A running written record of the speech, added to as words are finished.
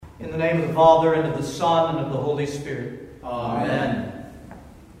In the name of the Father, and of the Son, and of the Holy Spirit. Amen.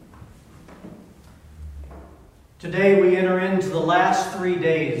 Today we enter into the last 3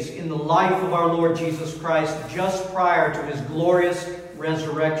 days in the life of our Lord Jesus Christ just prior to His glorious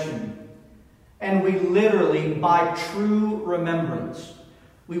resurrection. And we literally, by true remembrance,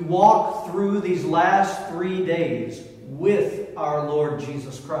 we walk through these last 3 days with our Lord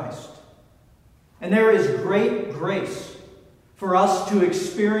Jesus Christ. And there is great grace for us to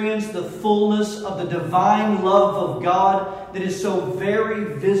experience the fullness of the divine love of God that is so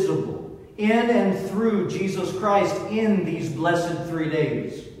very visible in and through Jesus Christ in these blessed 3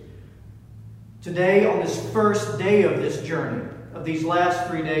 days. Today, on this first day of this journey, of these last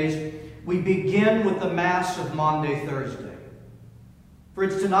 3 days, we begin with the Mass of Maundy Thursday. For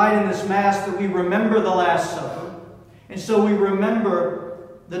it's tonight in this Mass that we remember the Last Supper, and so we remember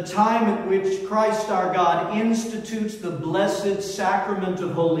the time at which Christ our God institutes the blessed sacrament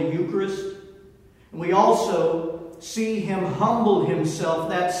of Holy Eucharist. And we also see Him humble Himself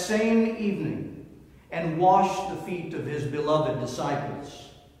that same evening and wash the feet of His beloved disciples.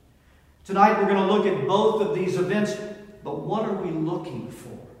 Tonight we're going to look at both of these events, but what are we looking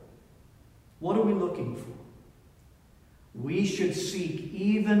for? What are we looking for? We should seek,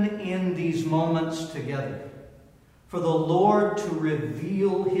 even in these moments together, for the Lord to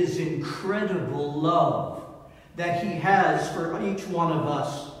reveal His incredible love that He has for each one of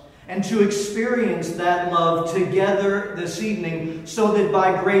us, and to experience that love together this evening, so that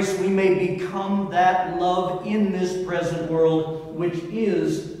by grace we may become that love in this present world, which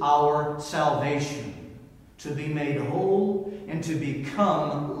is our salvation, to be made whole and to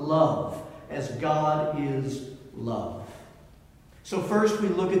become love, as God is love. So first we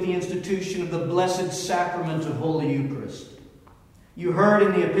look at the institution of the blessed sacrament of Holy Eucharist. You heard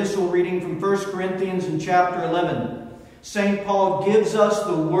in the epistle reading from 1 Corinthians in chapter 11, St. Paul gives us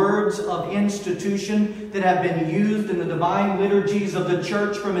the words of institution that have been used in the divine liturgies of the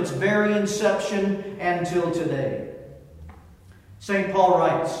church from its very inception until today. St. Paul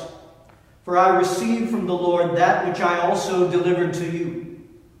writes, "For I received from the Lord that which I also delivered to you,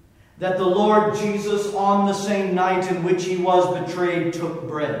 that the Lord Jesus, on the same night in which He was betrayed, took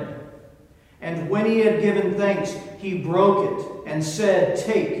bread. And when He had given thanks, He broke it and said,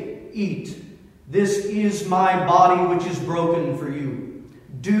 'Take, eat. This is my body which is broken for you.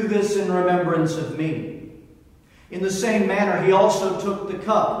 Do this in remembrance of me.' In the same manner, He also took the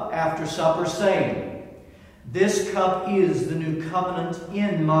cup after supper, saying, 'This cup is the new covenant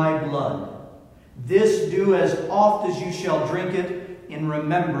in my blood. This do as oft as you shall drink it in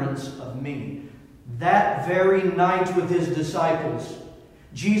remembrance of me.'" That very night with His disciples,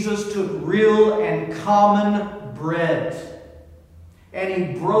 Jesus took real and common bread, and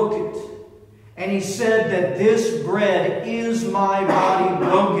He broke it. And He said that this bread is my body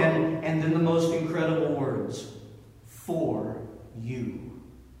broken, and in the most incredible words, for you.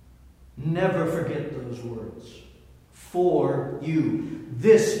 Never forget those words. For you.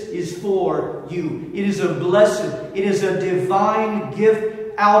 This is for you. It is a blessed, it is a divine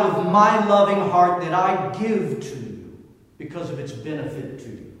gift out of my loving heart that I give to you because of its benefit to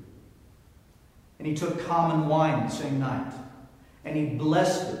you. And He took common wine the same night, and He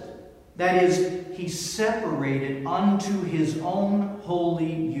blessed it. That is, He separated unto His own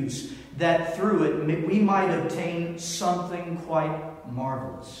holy use, that through it we might obtain something quite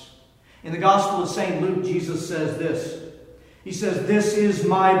marvelous. In the Gospel of St. Luke, Jesus says this. He says, "This is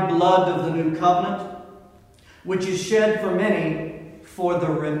my blood of the new covenant, which is shed for many for the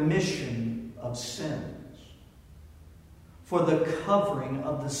remission of sins." For the covering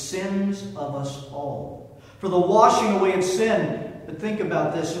of the sins of us all. For the washing away of sin. But think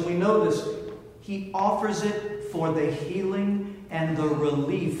about this, and we know this. He offers it for the healing and the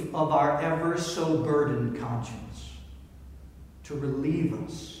relief of our ever so burdened conscience. To relieve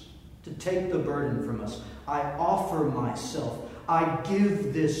us. To take the burden from us. I offer myself. I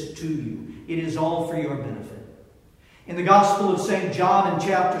give this to you. It is all for your benefit. In the Gospel of St. John in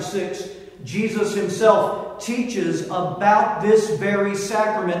chapter 6, Jesus Himself teaches about this very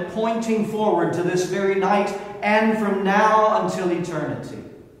sacrament, pointing forward to this very night and from now until eternity.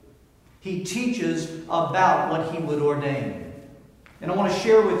 He teaches about what He would ordain. And I want to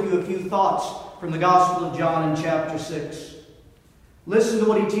share with you a few thoughts from the Gospel of John in chapter 6. Listen to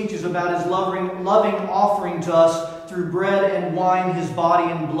what He teaches about His loving offering to us through bread and wine, His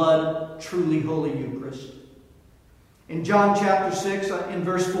body and blood, truly Holy Eucharist. In John chapter 6, in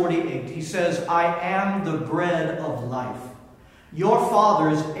verse 48, He says, "I am the bread of life. Your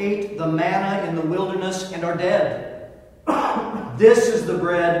fathers ate the manna in the wilderness and are dead. This is the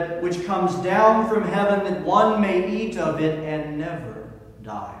bread which comes down from heaven, that one may eat of it and never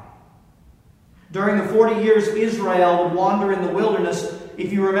die. During the 40 years Israel would wander in the wilderness,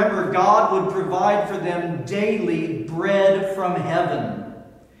 if you remember, God would provide for them daily bread from heaven.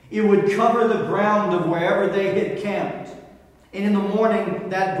 It would cover the ground of wherever they had camped. And in the morning,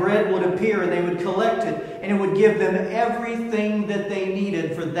 that bread would appear and they would collect it. And it would give them everything that they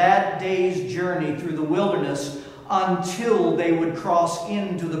needed for that day's journey through the wilderness until they would cross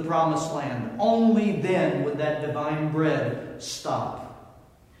into the promised land. Only then would that divine bread stop.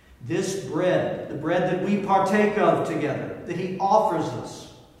 This bread, the bread that we partake of together, that He offers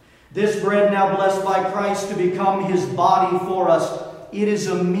us, this bread now blessed by Christ to become His body for us, it is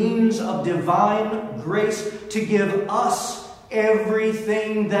a means of divine grace to give us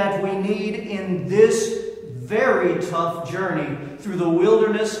everything that we need in this very tough journey through the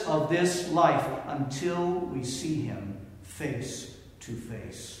wilderness of this life until we see Him face to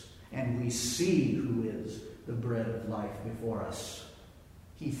face and we see who is the bread of life before us.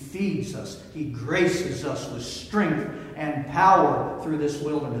 He feeds us. He graces us with strength and power through this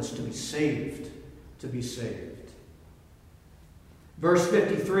wilderness to be saved. To be saved. Verse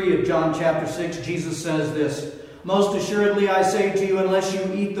 53 of John chapter 6, Jesus says this, "Most assuredly I say to you, unless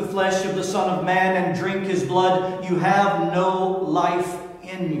you eat the flesh of the Son of Man and drink His blood, you have no life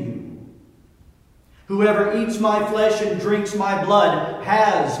in you. Whoever eats my flesh and drinks my blood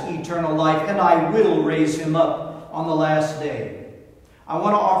has eternal life, and I will raise him up on the last day." I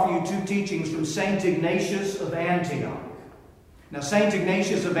want to offer you two teachings from St. Ignatius of Antioch. Now, St.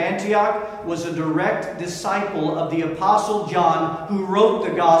 Ignatius of Antioch was a direct disciple of the Apostle John, who wrote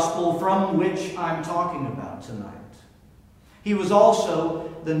the gospel from which I'm talking about tonight. He was also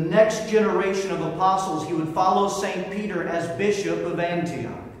the next generation of apostles. He would follow St. Peter as bishop of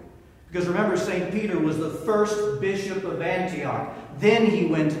Antioch. Because remember, St. Peter was the first bishop of Antioch. Then he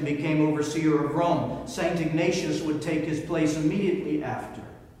went and became overseer of Rome. St. Ignatius would take his place immediately after.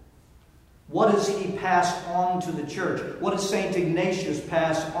 What does he pass on to the church? What does St. Ignatius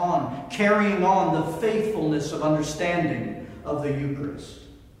pass on? Carrying on the faithfulness of understanding of the Eucharist.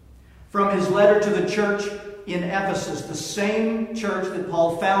 From his letter to the church in Ephesus, the same church that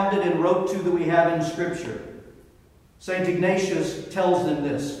Paul founded and wrote to that we have in Scripture, St. Ignatius tells them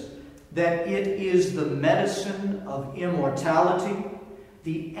this, that it is the medicine of immortality,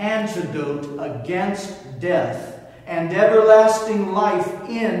 the antidote against death, and everlasting life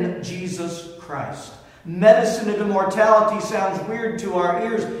in Jesus Christ. Medicine of immortality sounds weird to our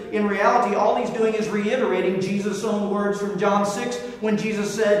ears. In reality, all he's doing is reiterating Jesus' own words from John 6 when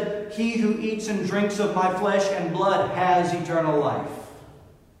Jesus said, "He who eats and drinks of my flesh and blood has eternal life."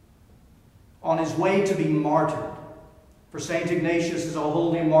 On his way to be martyred, for St. Ignatius is a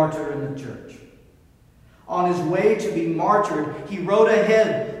holy martyr in the church. On his way to be martyred, he wrote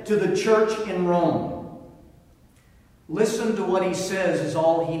ahead to the church in Rome. Listen to what he says is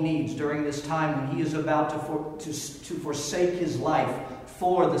all he needs during this time when he is about to forsake his life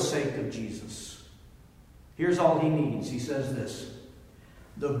for the sake of Jesus. Here's all he needs. He says this,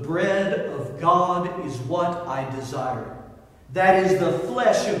 "The bread of God is what I desire. That is the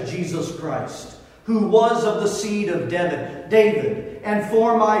flesh of Jesus Christ, who was of the seed of David. And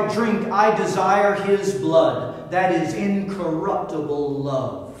for my drink I desire His blood, that is incorruptible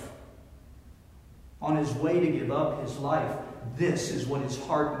love." On his way to give up his life, this is what his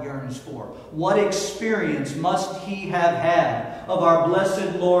heart yearns for. What experience must he have had of our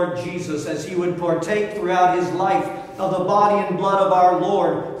blessed Lord Jesus as he would partake throughout his life of the body and blood of our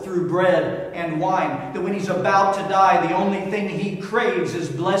Lord through bread and wine, that when he's about to die, the only thing he craves is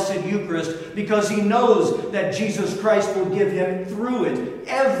blessed Eucharist, because he knows that Jesus Christ will give him through it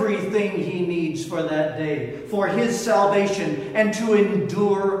everything he needs for that day, for his salvation, and to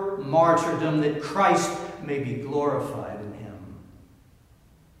endure martyrdom, that Christ may be glorified in him.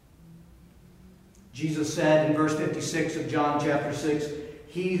 Jesus said in verse 56 of John chapter 6,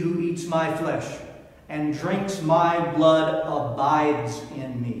 "He who eats my flesh and drinks my blood abides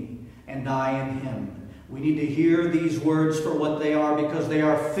in me, and I in him." We need to hear these words for what they are, because they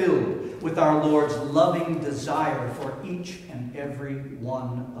are filled with our Lord's loving desire for each and every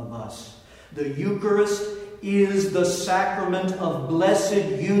one of us. The Eucharist is the sacrament of blessed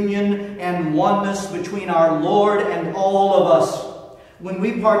union and oneness between our Lord and all of us. When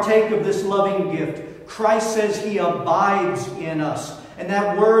we partake of this loving gift, Christ says He abides in us. And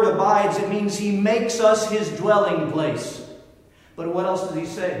that word abides, it means He makes us His dwelling place. But what else does He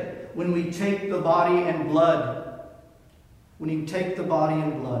say? When we take the body and blood,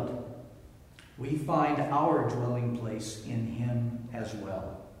 we find our dwelling place in Him as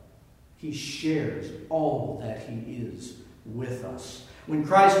well. He shares all that He is with us. When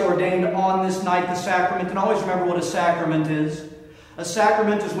Christ ordained on this night the sacrament, and always remember what a sacrament is. A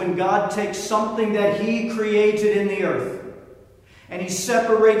sacrament is when God takes something that He created in the earth and He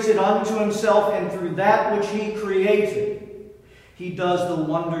separates it unto Himself, and through that which He created, He does the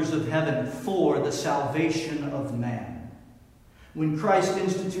wonders of heaven for the salvation of man. When Christ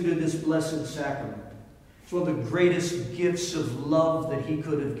instituted this blessed sacrament, it's one of the greatest gifts of love that He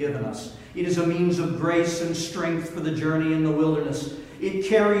could have given us. It is a means of grace and strength for the journey in the wilderness. It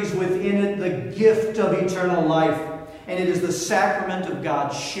carries within it the gift of eternal life, and it is the sacrament of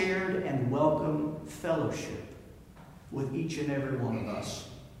God's shared and welcome fellowship with each and every one of us.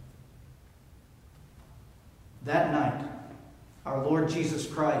 That night, our Lord Jesus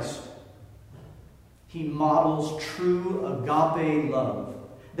Christ, He models true agape love.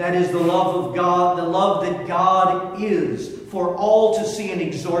 That is the love of God, the love that God is for all to see, and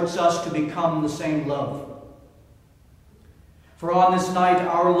exhorts us to become the same love. For on this night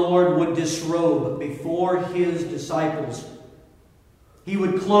our Lord would disrobe before His disciples. He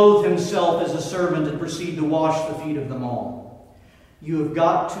would clothe Himself as a servant and proceed to wash the feet of them all. You have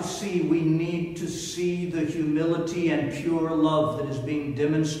got to see, we need to see the humility and pure love that is being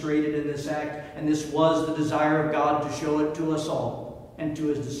demonstrated in this act. And this was the desire of God to show it to us all and to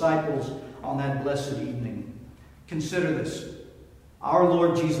His disciples on that blessed evening. Consider this. Our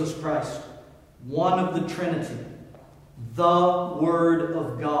Lord Jesus Christ, one of the Trinity, the Word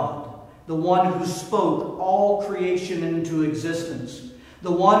of God, the one who spoke all creation into existence,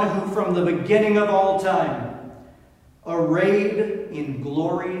 the one who from the beginning of all time, arrayed in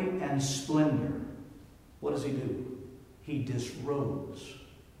glory and splendor, what does He do? He disrobes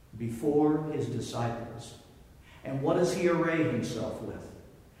before His disciples. And what does He array Himself with?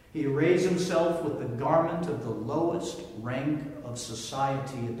 He arrays Himself with the garment of the lowest rank of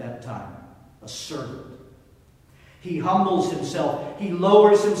society at that time, a servant. He humbles Himself. He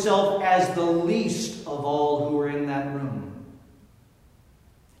lowers Himself as the least of all who are in that room.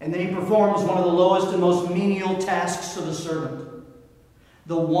 And then He performs one of the lowest and most menial tasks of a servant.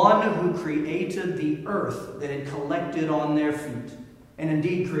 The one who created the earth that had collected on their feet, and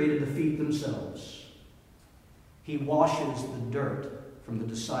indeed created the feet themselves. He washes the dirt from the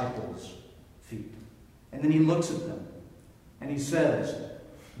disciples' feet. And then He looks at them and He says,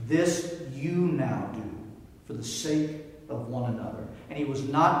 "This you now do for the sake of one another." And He was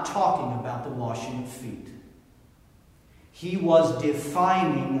not talking about the washing of feet. He was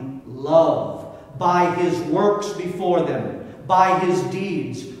defining love by His works before them, by His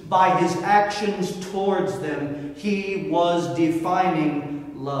deeds, by His actions towards them. He was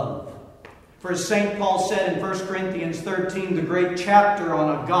defining love. For as St. Paul said in 1 Corinthians 13, the great chapter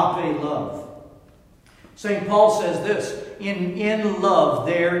on agape love, St. Paul says this, in love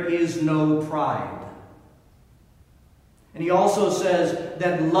there is no pride. And he also says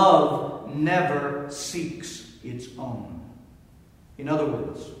that love never seeks its own. In other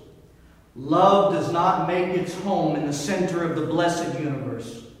words, love does not make its home in the center of the blessed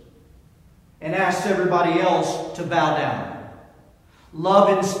universe and asks everybody else to bow down.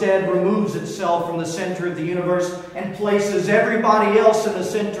 Love instead removes itself from the center of the universe and places everybody else in the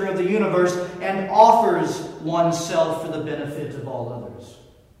center of the universe and offers oneself for the benefit of all others.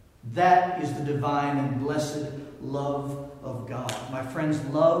 That is the divine and blessed love of God. My friends,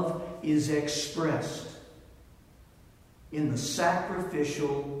 love is expressed in the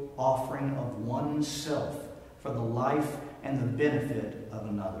sacrificial offering of oneself for the life and the benefit of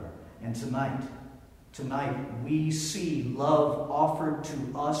another. And tonight we see love offered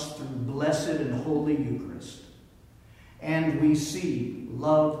to us through blessed and holy Eucharist. And we see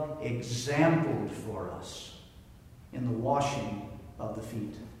love exampled for us in the washing of the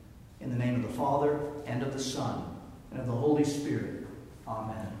feet. In the name of the Father, and of the Son, and of the Holy Spirit.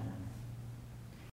 Amen.